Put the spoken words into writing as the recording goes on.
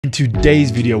In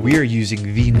today's video, we are using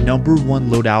the #1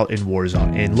 loadout in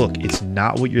Warzone. And look, it's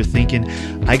not what you're thinking.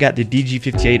 I got the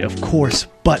DG58, of course,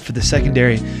 but for the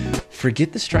secondary,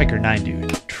 forget the Striker 9,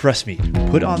 dude. Trust me,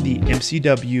 put on the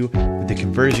MCW with the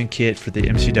conversion kit for the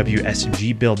MCW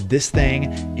SMG build. This thing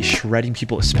is shredding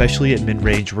people, especially at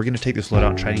mid-range. We're going to take this loadout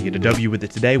and try to get a W with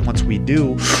it today. Once we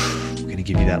do, we're going to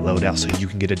give you that loadout so you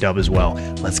can get a dub as well.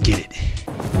 Let's get it.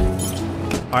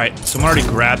 All right, someone already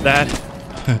grabbed that.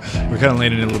 We're kind of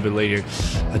landing a little bit late here.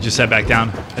 I just sat back down,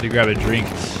 had to grab a drink.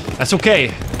 That's okay.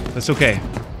 That's okay.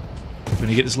 We're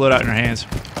gonna get this loadout in our hands.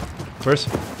 First,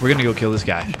 we're gonna go kill this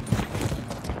guy.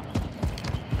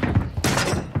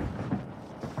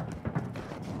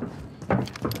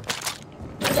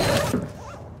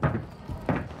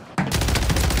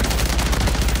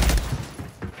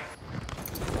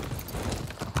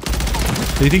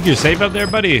 Do you think you're safe up there,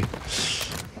 buddy?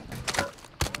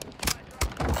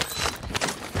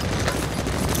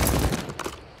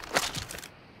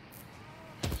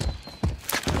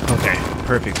 Okay,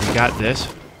 perfect. We got this.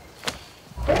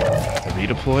 The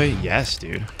redeploy? Yes,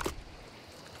 dude.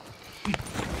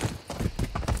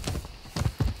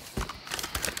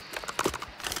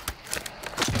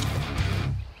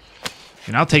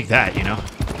 And I'll take that, you know.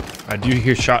 I do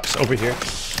hear shots over here.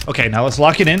 Okay, now let's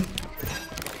lock it in.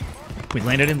 We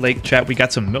landed in Lake Chat. We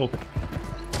got some milk.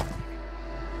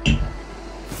 I'm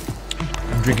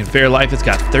drinking Fairlife. It's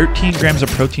got 13 grams of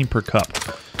protein per cup.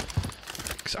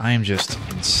 I am just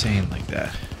insane like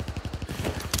that.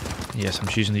 Yes, I'm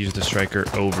choosing to use the Striker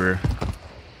over.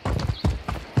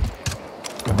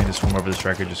 I made this one over the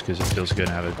Striker just because it feels good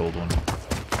to have a gold one.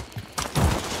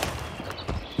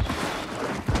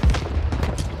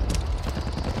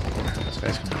 This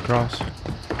guy's coming across.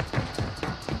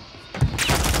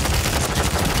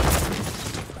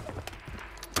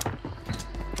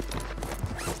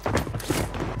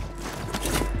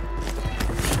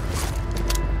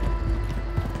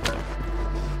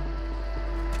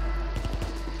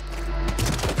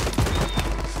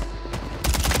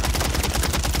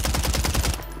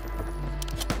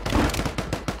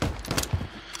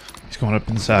 Going up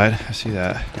inside. I see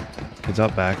that. Kid's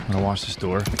out back. I'm gonna watch this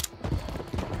door.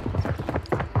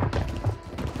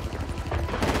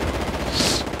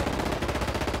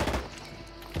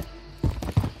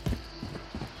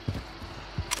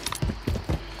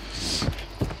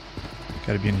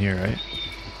 Gotta be in here, right?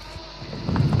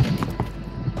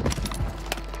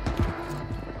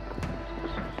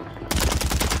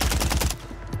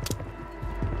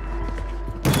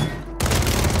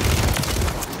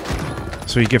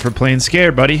 That's what you get for playing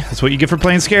scared, buddy. That's what you get for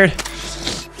playing scared.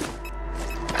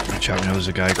 Watch out, I know there's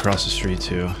a guy across the street,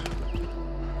 too.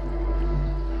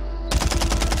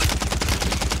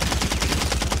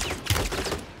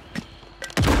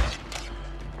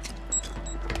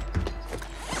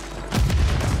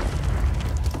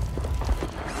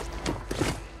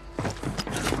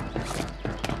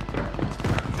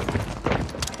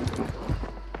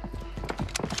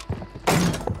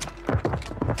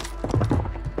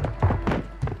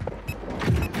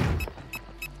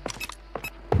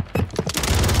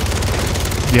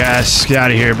 Yes, get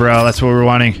out of here, bro. That's what we're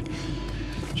wanting.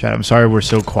 Chat, I'm sorry we're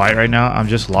so quiet right now. I'm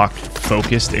just locked,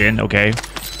 focused in, okay?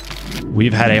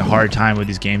 We've had a hard time with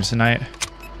these games tonight,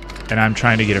 and I'm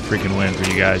trying to get a freaking win for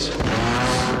you guys. So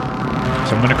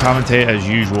I'm going to commentate as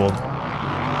usual,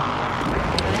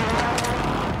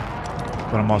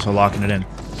 but I'm also locking it in.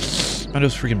 My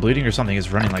nose freaking bleeding or something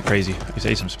is running like crazy. I just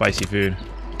ate some spicy food.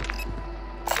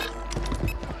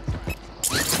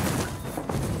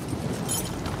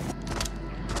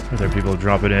 Are there people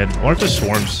dropping in? I wonder if the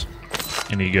swarm's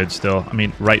any good still. I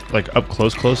mean, right, like up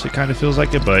close, it kind of feels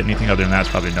like it, but anything other than that's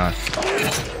probably not.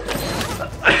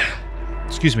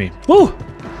 Excuse me. Woo!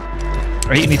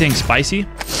 Are you eating anything spicy?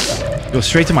 Go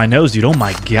straight to my nose, dude. Oh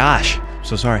my gosh. I'm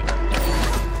so sorry.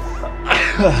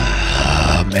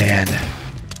 Oh, man.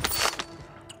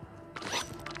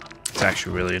 It's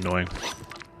actually really annoying.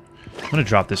 I'm gonna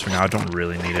drop this for now. I don't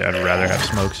really need it. I'd rather have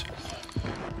smokes.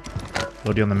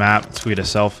 Load you on the map. Let's go get a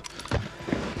self.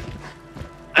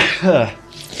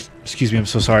 Excuse me, I'm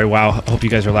so sorry. Wow, I hope you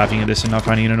guys are laughing at this and not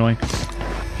finding it annoying.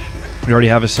 We already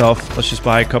have a self. Let's just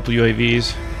buy a couple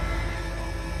UAVs.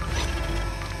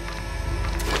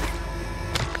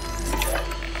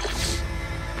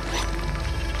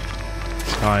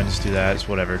 It's fine, just do that. It's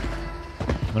whatever.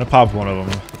 I'm gonna pop one of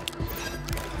them.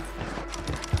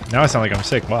 Now I sound like I'm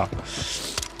sick. Wow.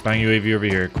 Buying UAV over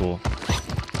here. Cool.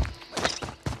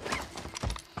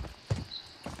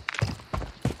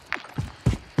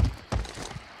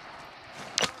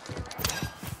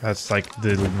 That's like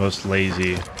the most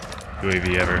lazy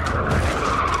UAV ever.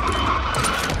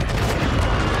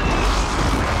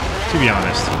 to be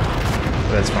honest.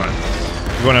 But that's fine.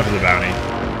 We're going after the bounty.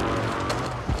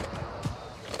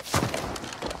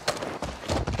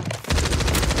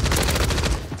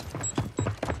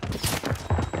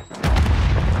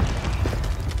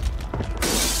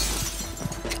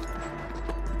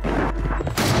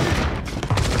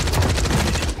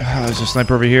 There's a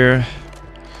sniper over here.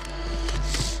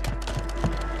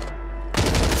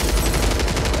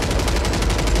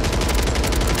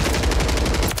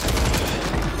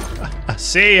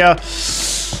 See ya.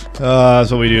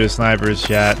 That's what we do as snipers,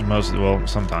 chat.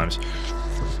 Sometimes.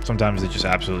 Sometimes they just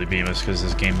absolutely beam us because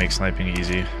this game makes sniping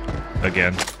easy.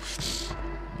 Again.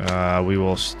 We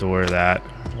will store that.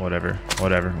 Whatever.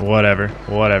 Totally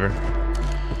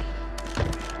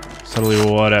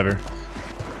whatever.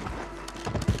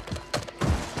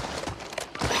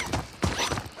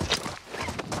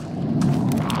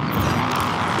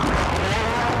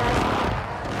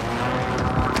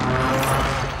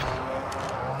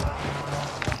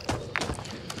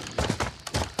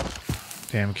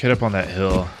 Damn, kid up on that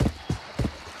hill.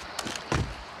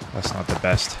 That's not the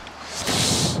best.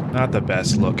 Not the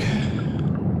best look. I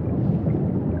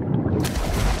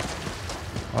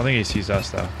don't think he sees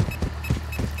us though.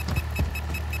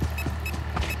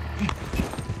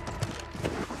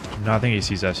 No, I think he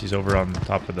sees us. He's over on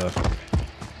top of the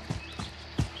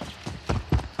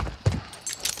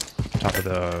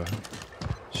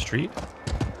street.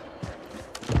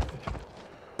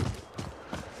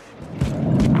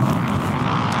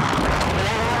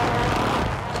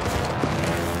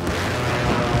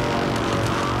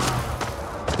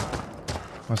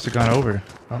 Must have gone over.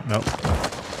 Oh, no.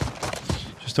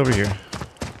 Just over here.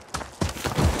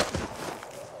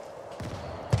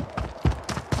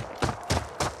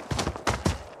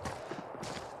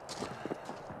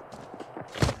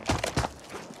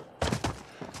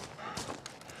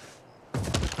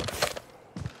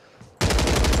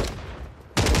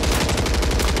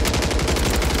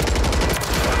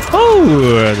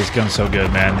 Oh, this gun's so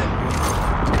good, man.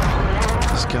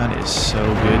 This gun is so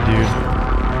good, dude.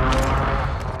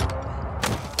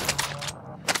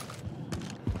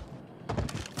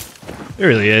 It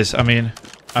really is. I mean,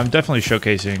 I'm definitely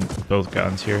showcasing both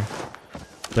guns here.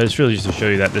 But it's really just to show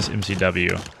you that this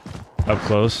MCW up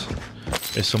close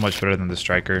is so much better than the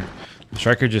Striker. The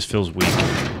Striker just feels weak.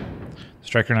 The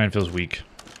Striker 9 feels weak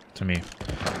to me.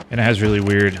 And it has really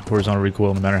weird horizontal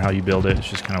recoil no matter how you build it. It's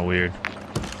just kind of weird.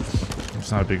 I'm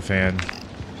just not a big fan.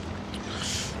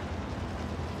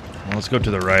 Well, let's go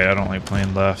to the right. I don't like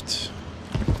playing left.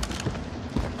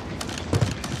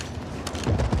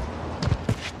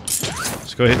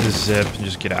 Let's go hit this zip and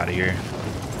just get out of here.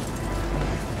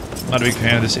 I'm not a big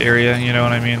fan of this area, you know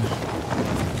what I mean?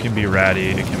 It can be ratty,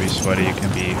 it can be sweaty, it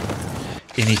can be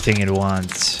anything at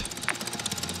once.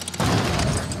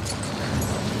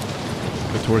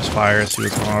 Go towards fire, see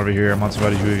what's going on over here. I'm on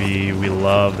somebody's UAV. We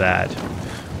love that.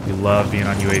 We love being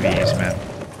on UAVs, man.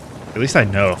 At least I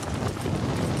know.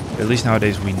 At least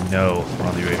nowadays we know we're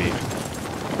on the UAV.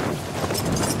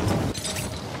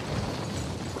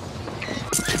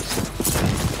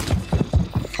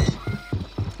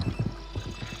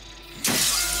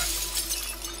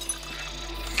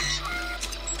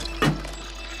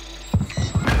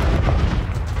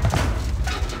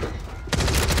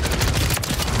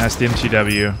 That's the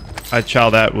MCW. I chow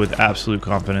that with absolute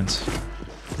confidence.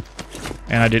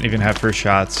 And I didn't even have first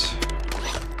shots.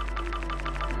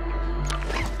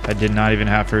 I did not even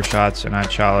have first shots, and I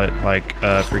chow it like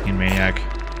a freaking maniac.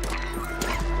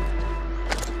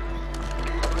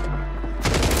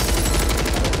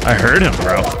 I heard him,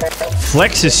 bro.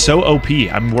 Flex is so OP.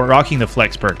 I'm rocking the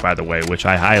Flex perk, by the way, which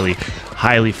I highly,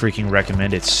 highly freaking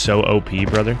recommend. It's so OP,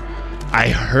 brother. I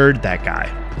heard that guy.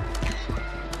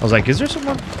 I was like, is there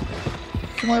someone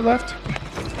to my left?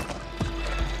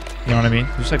 You know what I mean?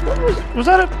 Just like, what was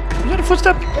that a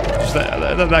footstep? Just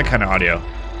that kind of audio.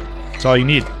 That's all you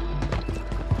need.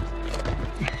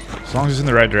 As long as it's in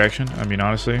the right direction. I mean,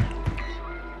 honestly.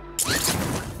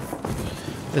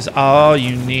 That's all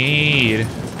you need.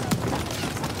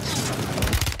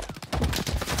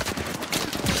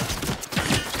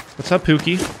 What's up,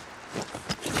 Pookie?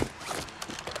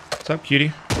 What's up,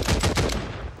 cutie?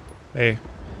 Hey.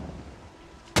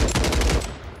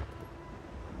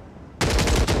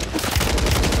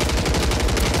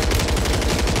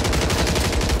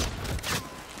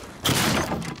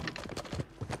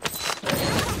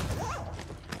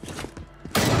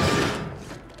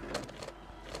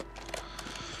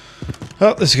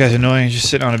 Oh, this guy's annoying. He's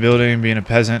just sitting on a building being a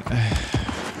peasant.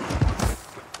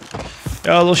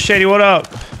 Yo, little shady, what up?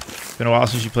 Been a while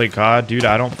since you played COD. Dude,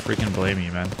 I don't freaking blame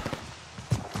you, man.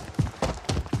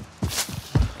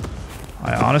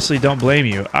 I honestly don't blame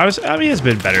you. I mean, it's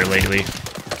been better lately.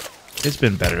 It's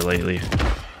been better lately.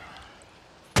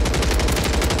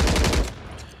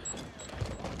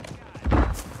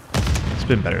 It's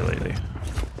been better lately.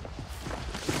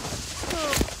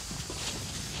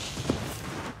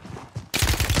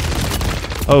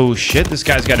 Oh shit, this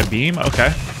guy's got a beam?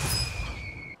 Okay.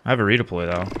 I have a redeploy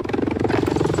though.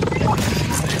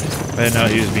 I didn't know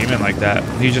he was beaming like that.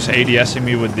 He's just ADSing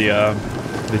me with the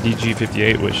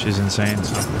DG58, which is insane,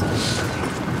 so.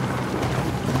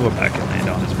 I'll go back and land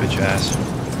on his bitch ass.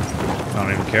 I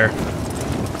don't even care.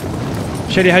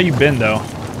 Shady, how you been though?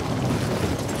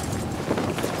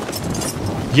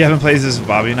 You haven't played this with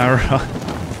Bobby in Naruto?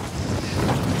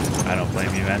 I don't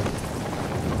blame you, man.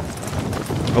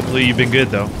 Hopefully you've been good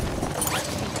though.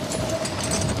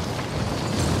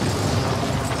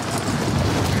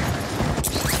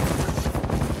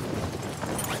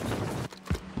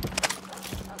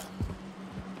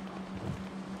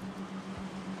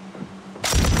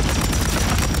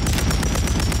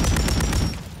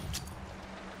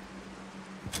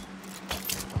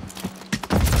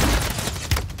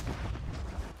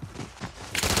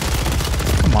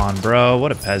 Come on, bro.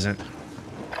 What a peasant.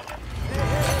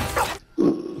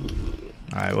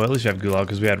 Alright, well at least you have Gulag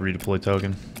because we had redeploy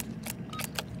token.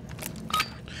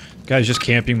 Guy's just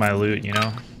camping my loot, you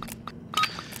know?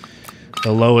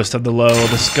 The lowest of the low,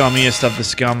 the scummiest of the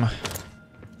scum.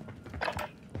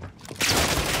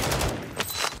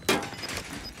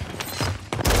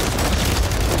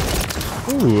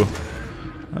 Ooh.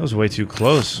 That was way too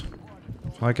close. I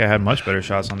feel like I had much better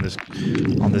shots on this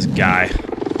guy.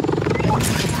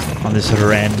 On this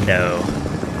rando.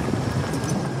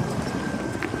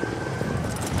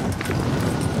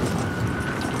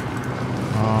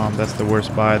 That's the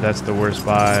worst buy. That's the worst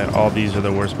buy. All these are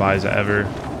the worst buys ever.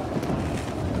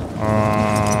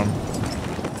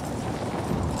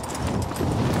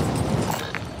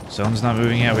 Zone's not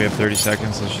moving yet. We have 30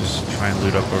 seconds. Let's just try and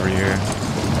loot up over here.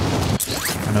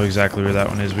 I know exactly where that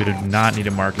one is. We do not need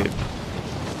to mark it.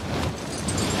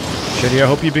 Shitty, I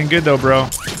hope you've been good though, bro.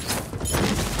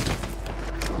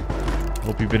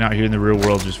 Hope you've been out here in the real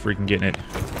world just freaking getting it.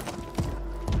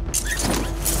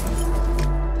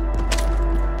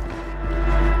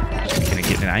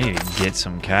 I need to get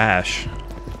some cash.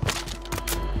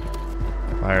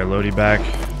 Fire Lodi back.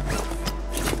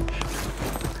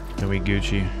 Then we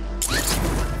Gucci.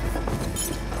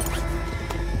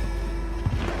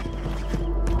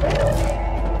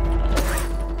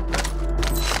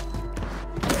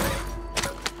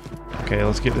 Okay,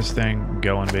 let's get this thing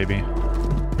going, baby.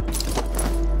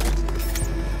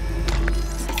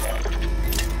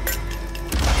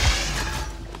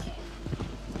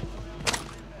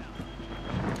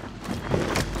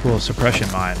 Cool, suppression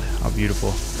mine. How beautiful.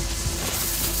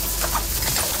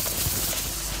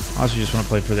 I also just want to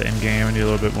play for the end game. I need a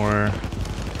little bit more.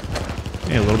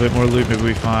 Need a little bit more loot. Maybe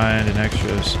we find an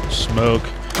extra smoke.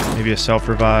 Maybe a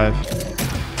self-revive.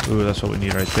 Ooh, that's what we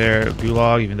need right there.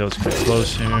 Gulag, even though it's pretty close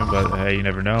soon, but hey, you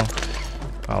never know.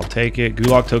 I'll take it.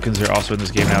 Gulag tokens are also in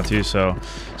this game now too, so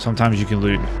sometimes you can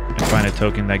loot and find a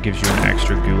token that gives you an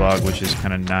extra Gulag, which is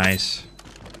kind of nice.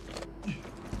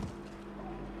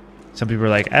 Some people are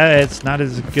like, it's not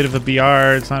as good of a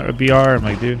BR, it's not a BR. I'm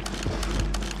like, dude,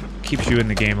 keeps you in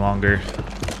the game longer,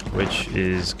 which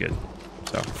is good.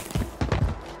 So, I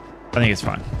think it's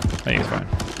fine. I think it's fine.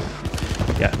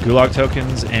 Yeah, Gulag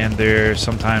tokens, and they're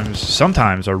sometimes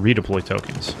are redeploy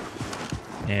tokens.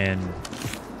 And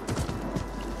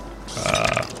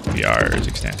BR is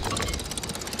extended.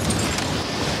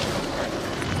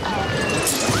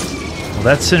 Well,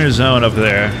 that's center zone up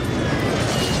there.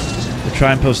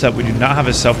 Try and post up. We do not have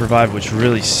a self-revive, which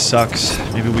really sucks.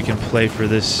 Maybe we can play for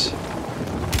this.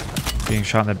 Being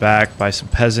shot in the back by some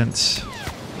peasants.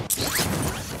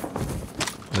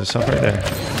 There's a self right there.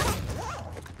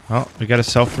 Oh, we got a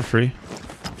self for free.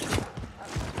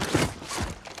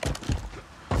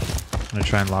 I'm gonna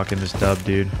try and lock in this dub,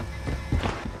 dude.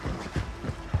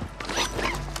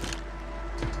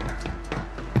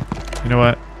 You know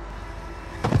what?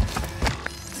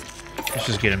 Let's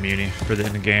just get a muni for the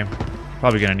end of the game.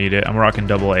 Probably gonna need it. I'm rocking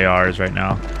double ARs right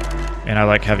now, and I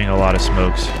like having a lot of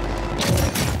smokes.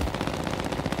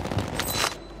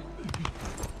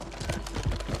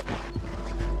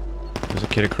 There's a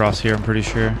kid across here, I'm pretty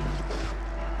sure.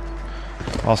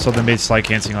 Also, they made slide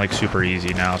canceling like super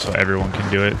easy now, so everyone can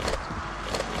do it.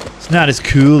 It's not as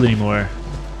cool anymore.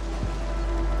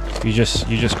 You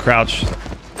just crouch,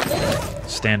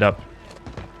 stand up.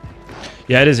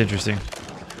 Yeah, it is interesting.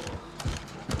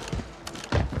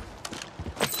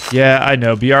 Yeah, I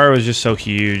know. BR was just so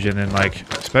huge, and then like,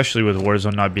 especially with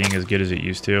Warzone not being as good as it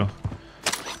used to.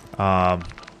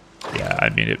 Yeah, I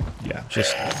mean,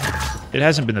 it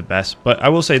hasn't been the best, but I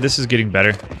will say this is getting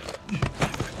better.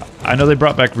 I know they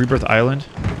brought back Rebirth Island,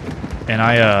 and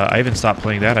I haven't stopped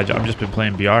playing that. I've just been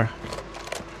playing BR. I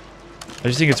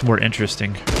just think it's more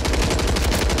interesting.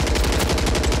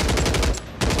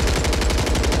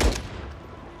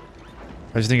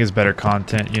 I just think it's better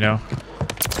content, you know?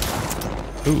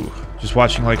 Ooh, just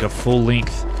watching like a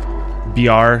full-length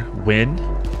BR win.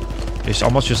 It's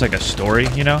almost just like a story,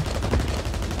 you know?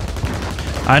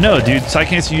 I know, dude. Sight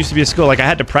cancel used to be a skill. Like, I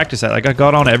had to practice that. Like, I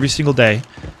got on every single day.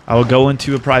 I would go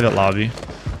into a private lobby,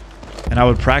 and I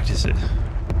would practice it.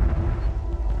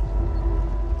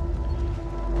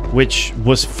 Which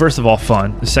was, first of all,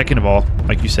 fun. Second of all,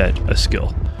 like you said, a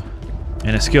skill.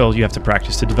 And a skill, you have to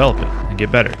practice to develop it and get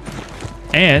better.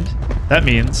 And that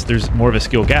means there's more of a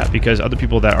skill gap because other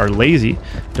people that are lazy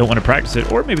don't want to practice it,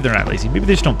 or maybe they're not lazy. Maybe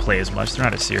they just don't play as much. They're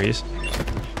not as serious.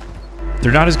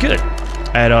 They're not as good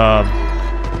at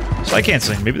sight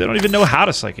canceling. Maybe they don't even know how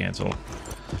to sight cancel.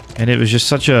 And it was just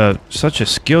such a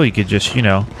skill you could just, you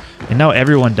know. And now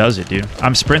everyone does it, dude.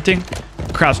 I'm sprinting,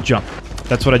 crouch jump.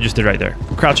 That's what I just did right there.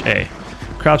 Crouch A.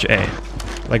 Crouch A.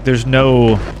 Like there's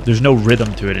no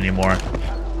rhythm to it anymore.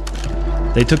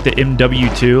 They took the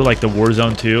MW2, like the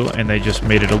Warzone 2, and they just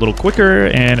made it a little quicker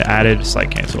and added sight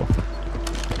cancel.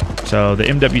 So the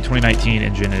MW 2019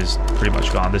 engine is pretty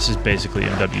much gone. This is basically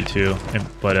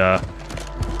MW2, but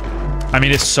I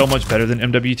mean it's so much better than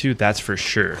MW2, that's for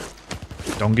sure.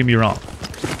 Don't get me wrong.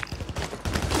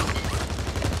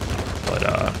 But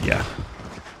yeah,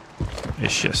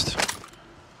 it's just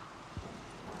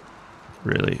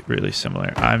really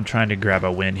similar. I'm trying to grab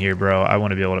a win here, bro. I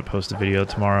want to be able to post a video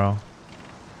tomorrow.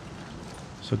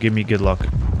 So give me good luck,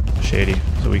 Shady,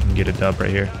 so we can get a dub right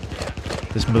here.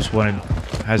 This most wanted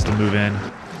has to move in.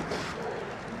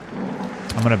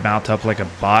 I'm gonna mount up like a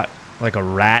bot, like a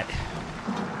rat.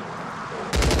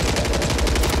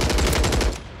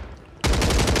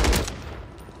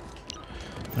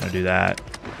 I'm gonna do that.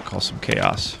 Call some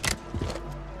chaos.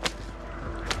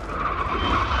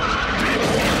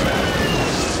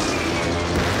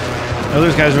 I know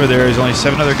there's guys over there. There's only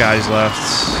 7 other guys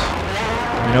left.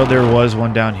 I know there was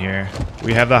one down here.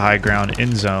 We have the high ground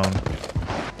in zone.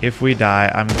 If we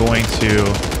die, I'm going to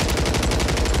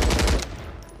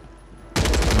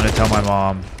tell my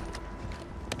mom.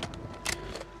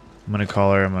 I'm going to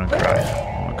call her. I'm going to cry.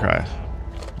 I'm going to cry.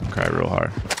 I'm going to cry real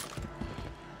hard.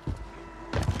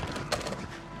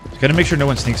 Got to make sure no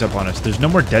one sneaks up on us. There's no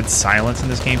more dead silence in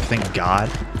this game, thank God.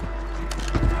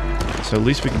 So at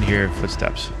least we can hear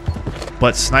footsteps.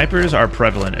 But snipers are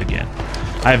prevalent again.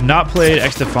 I have not played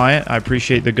X Defiant. I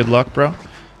appreciate the good luck, bro.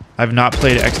 I've not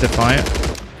played X Defiant.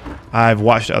 I've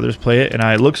watched others play it, and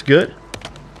it looks good.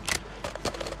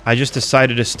 I just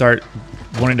decided to start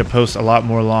wanting to post a lot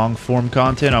more long-form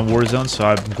content on Warzone, so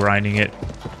I'm grinding it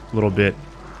a little bit.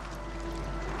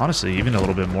 Honestly, even a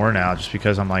little bit more now, just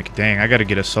because I'm like, dang, I got to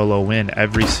get a solo win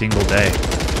every single day.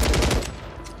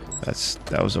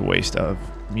 That was a waste of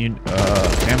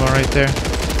ammo right there.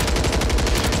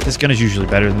 This gun is usually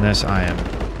better than this. I am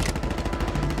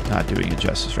not doing it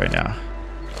justice right now.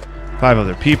 5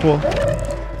 other people.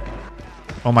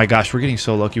 Oh my gosh, we're getting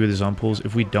so lucky with the zone pools.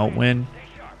 If we don't win,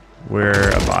 we're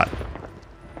a bot.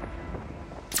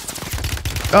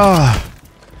 Ah!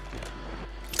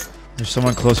 There's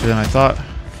someone closer than I thought.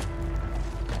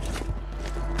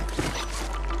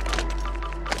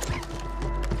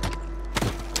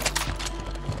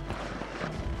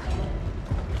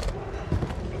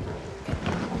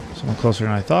 Someone closer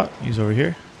than I thought. He's over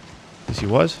here. Yes, he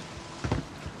was.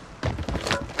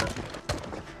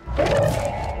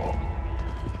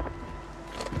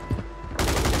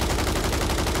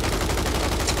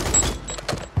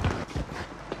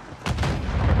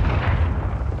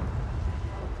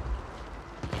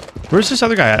 Where's this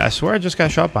other guy at? I swear I just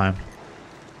got shot by him.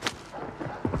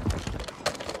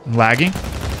 I'm lagging.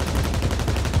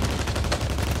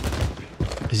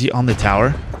 Is he on the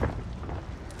tower?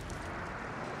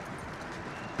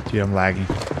 Dude, I'm lagging.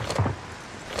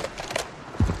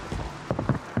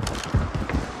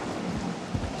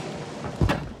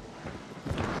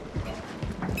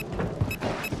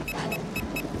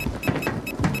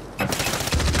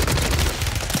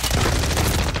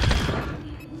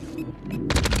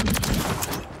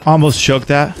 Almost choked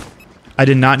that. I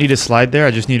did not need to slide there.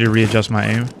 I just needed to readjust my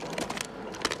aim.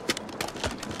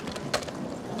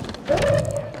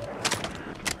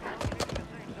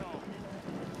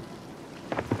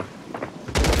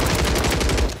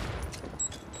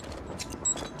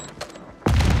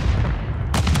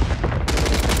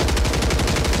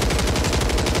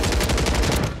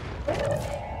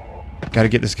 Gotta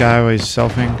get this guy while he's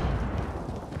selfing.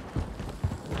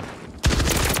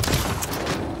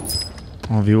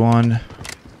 1v1.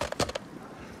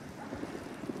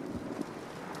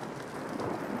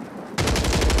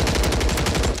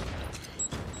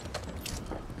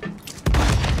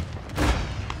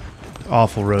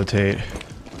 Awful rotate.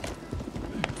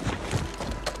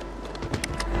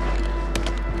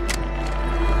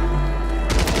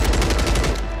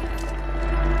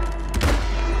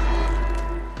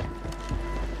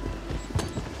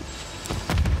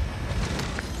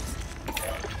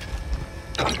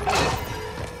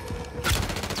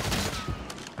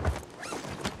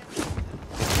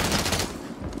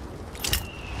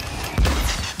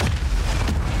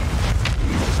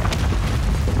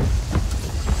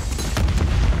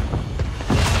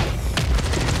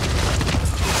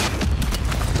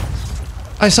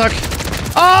 I suck.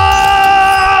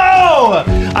 Oh!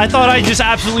 I thought I just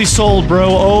absolutely sold, bro.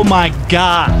 Oh my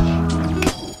god.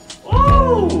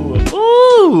 Ooh.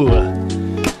 Ooh.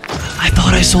 I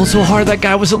thought I sold so hard that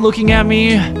guy wasn't looking at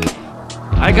me.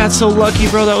 I got so lucky,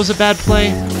 bro. That was a bad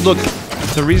play. Look,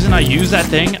 the reason I used that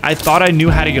thing, I thought I knew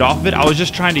how to get off of it. I was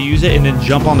just trying to use it and then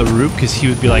jump on the roof because he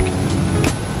would be like,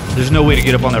 there's no way to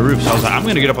get up on that roof. So I was like, I'm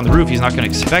going to get up on the roof. He's not going to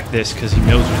expect this because he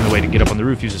knows there's no way to get up on the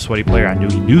roof. He's a sweaty player. I knew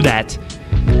he knew that.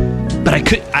 But I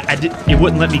could, it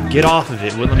wouldn't let me get off of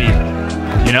it. It wouldn't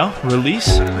let me, you know,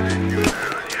 release.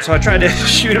 So I tried to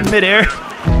shoot him midair.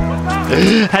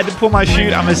 Had to pull my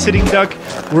chute. I'm a sitting duck.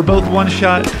 We're both one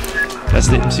shot. That's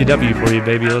the MCW for you,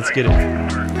 baby. Let's get it.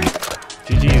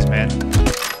 GG's, man.